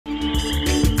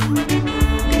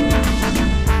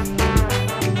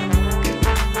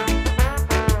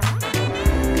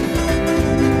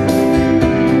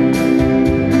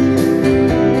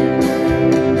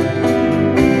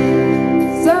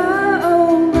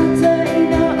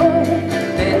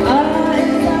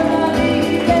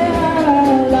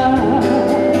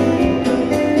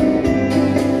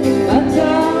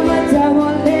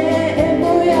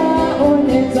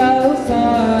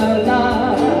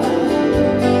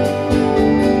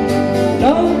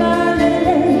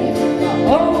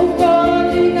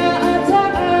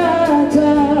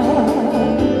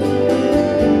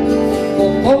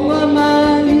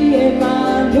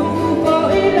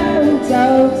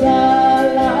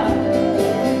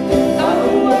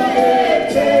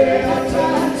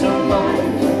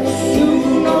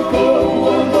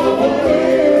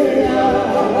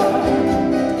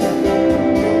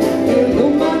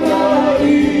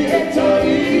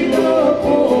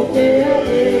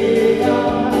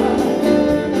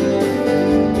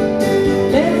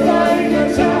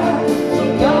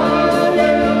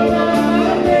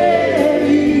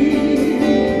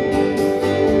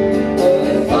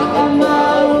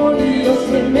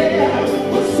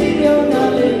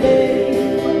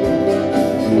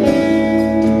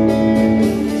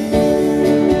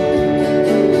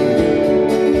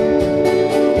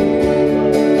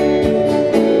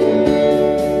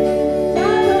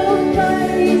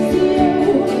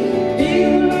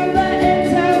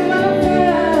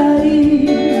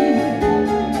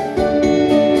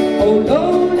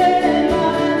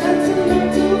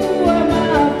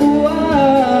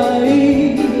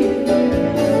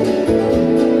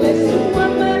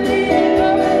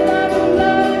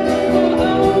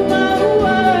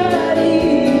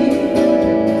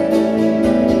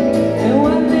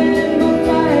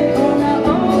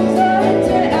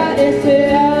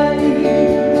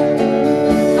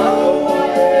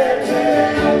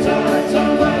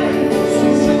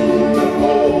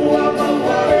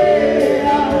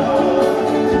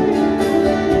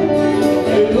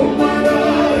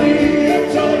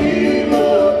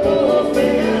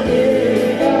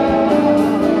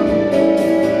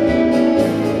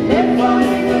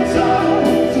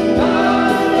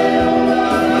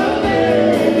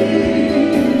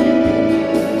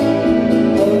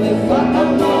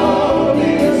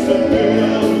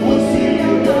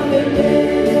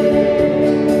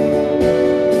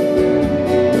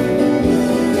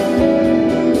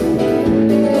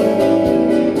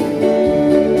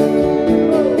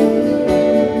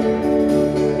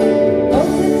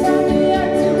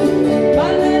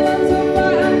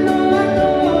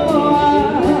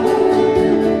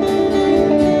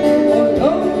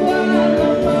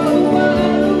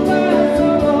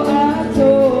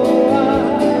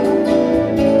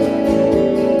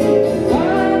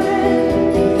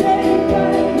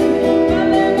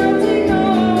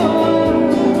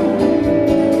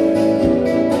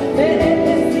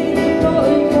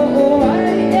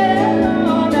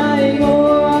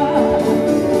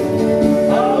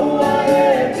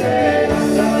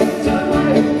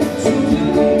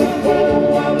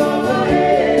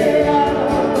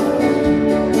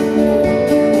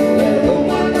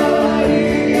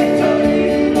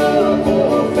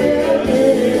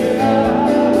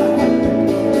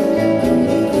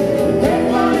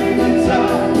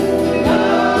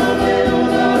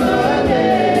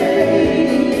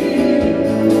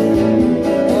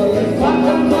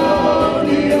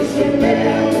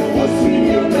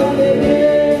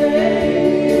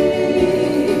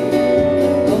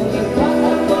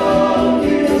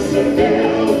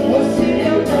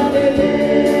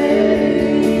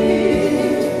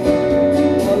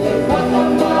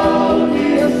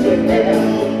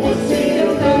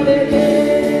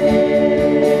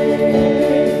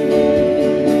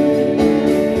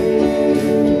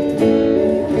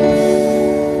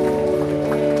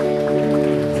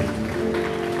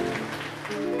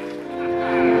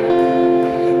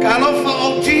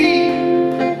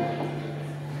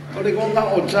o le gonga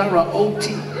o jara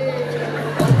oti.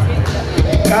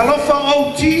 Kalofa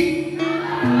oti.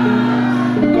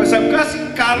 Because I'm guessing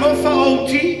Kalofa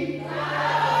oti.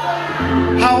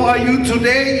 How are you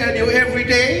today and your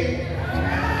everyday?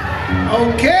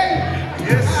 Okay.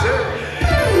 Yes, sir.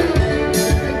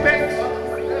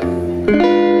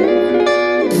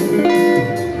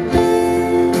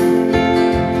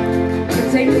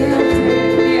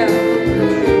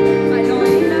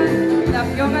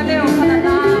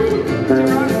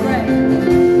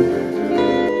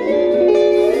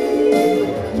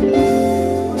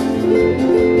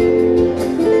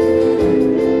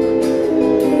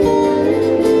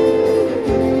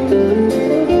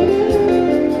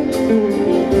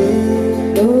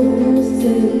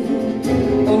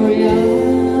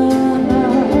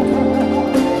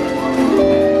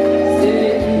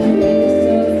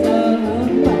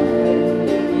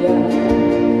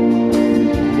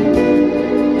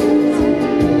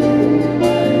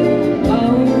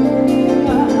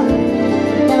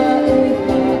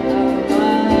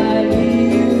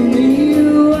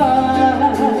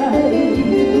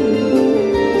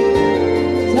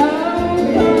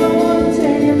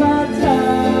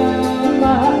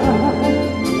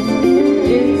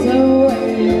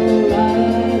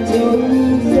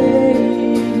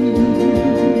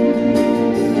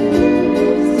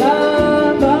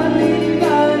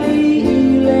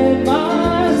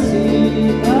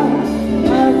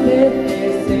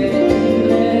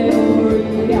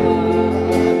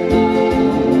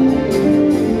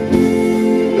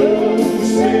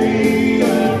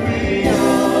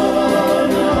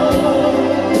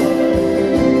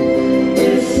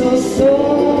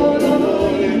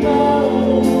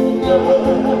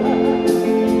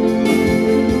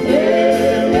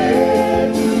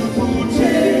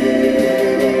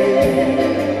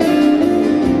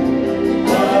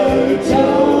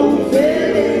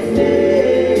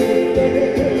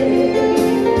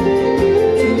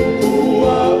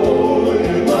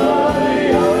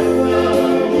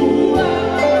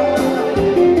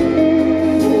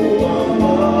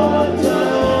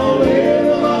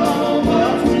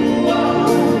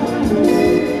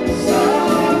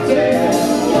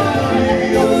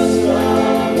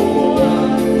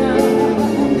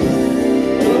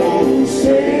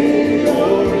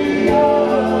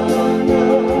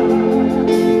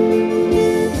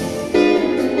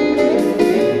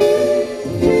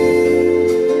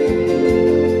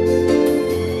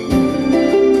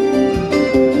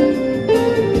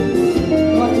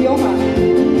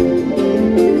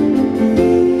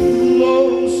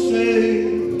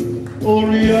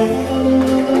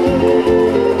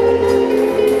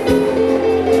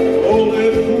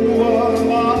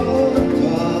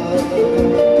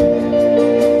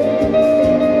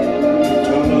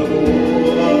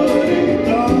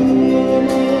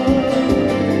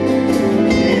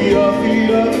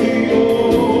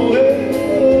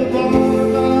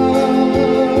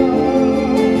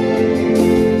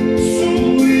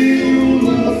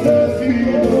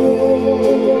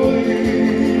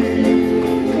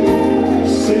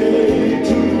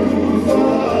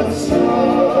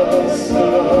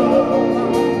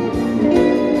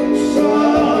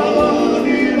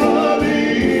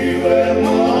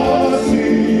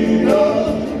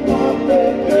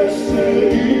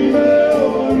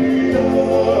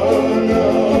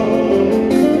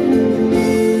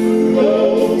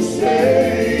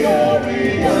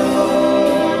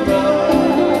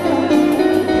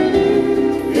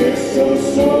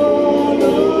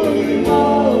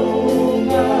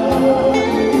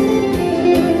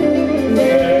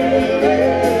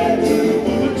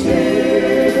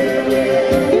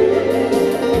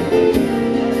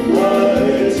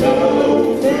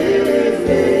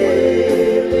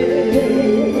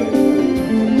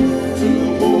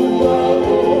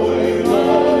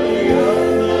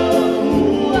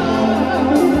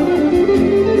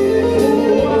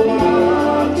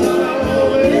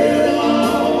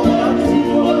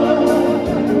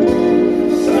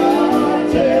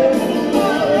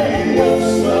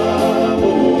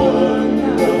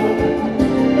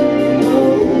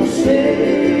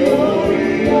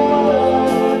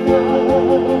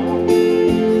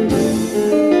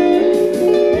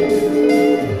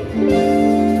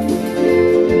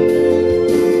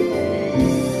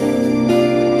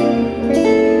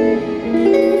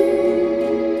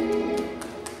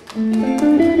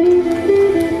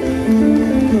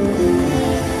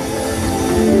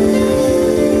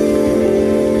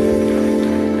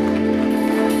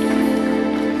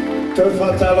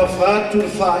 Fatu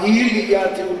faili ya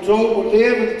te utou,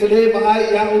 lewe te lewa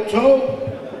ai ya utou.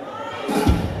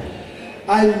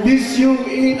 I miss you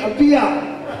in Abia.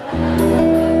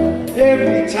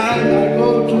 time I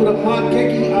go to the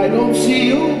market, I don't see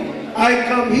you. I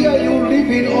come here, you live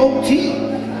in OT.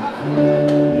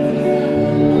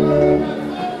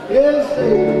 Yes,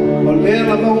 o lea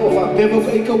la mau o whapewa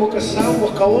ka ika waka sau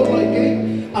wa kaola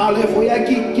ike. A le foi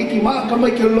aki ki maa ka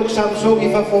mai ke lok Samsung I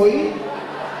whafoi.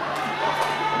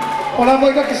 O la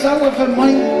moi ka sau e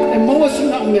whamai, e maua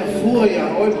suna o mea fua ia,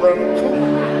 oi brother.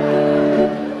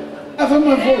 A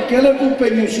whamai fo kele kupe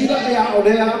New Zealand e a o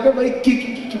lea ape mai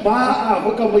ki maa a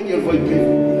hoka mai ke voi pe.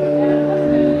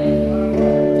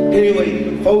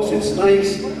 Anyway, folks, it's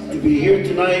nice to be here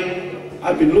tonight.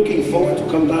 I've been looking forward to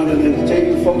come down and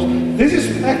entertain you folks. This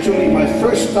is actually my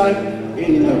first time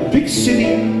in the big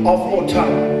city of Ottawa.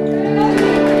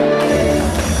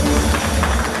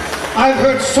 I've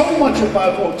heard so much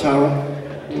about Ottawa.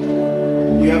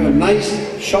 We have a nice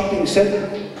shopping center.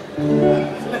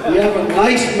 We have a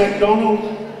nice McDonald's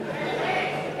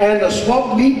and a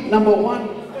swap meet #1.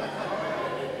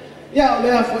 Yeah,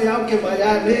 therefore, you can buy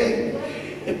a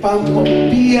e pāntua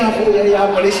pia fo ia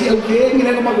Malaysia au ke ngi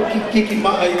nga maku kiki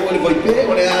mai o le vai pe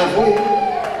o le a foi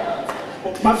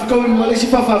ma ficou in Malaysia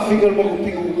fa fica maku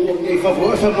pingu ngi fa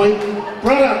fo fa mai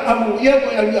brother amu ia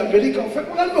ko ia America fa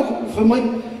ko lan maku fa mai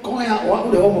ko ia o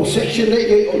le homosexual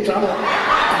le o tama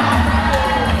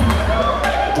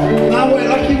na o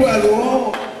laki wa lo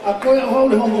a ko ia o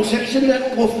le homosexual le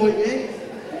ko foi e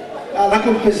a la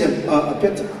ko pese a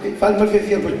peta fa mal fe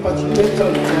fiel por pati peta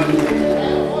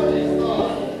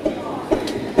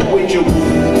with you.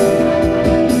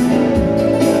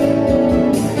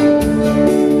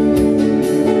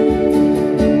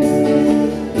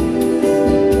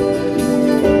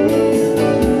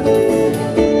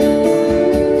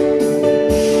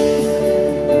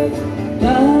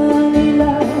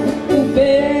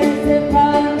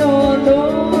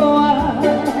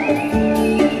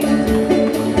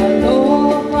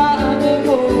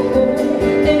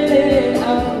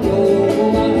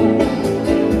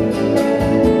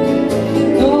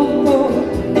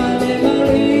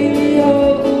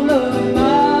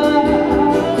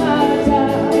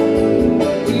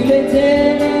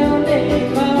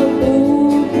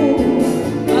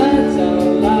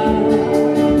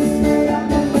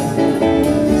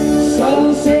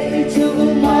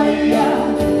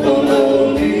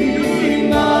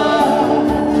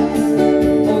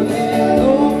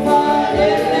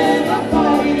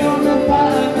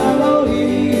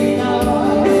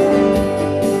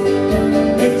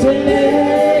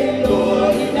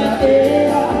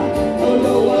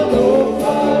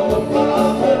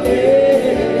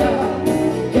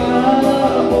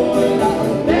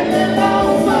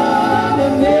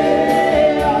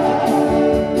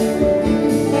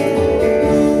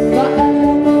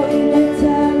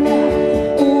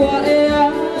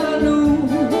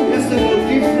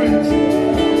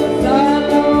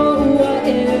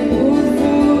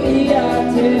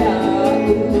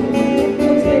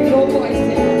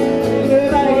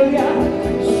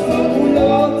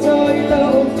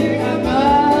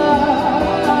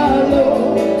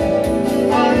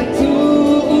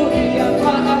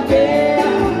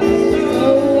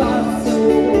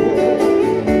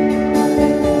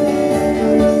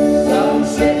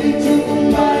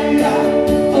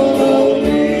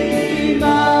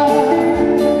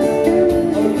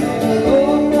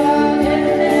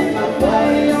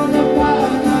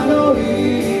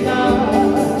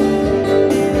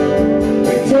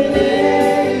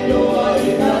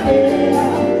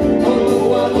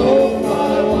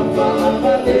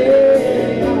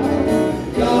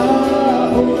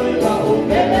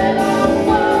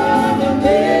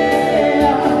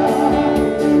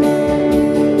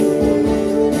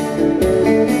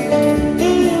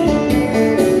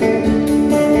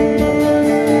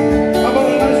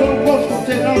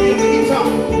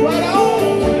 Right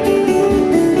on!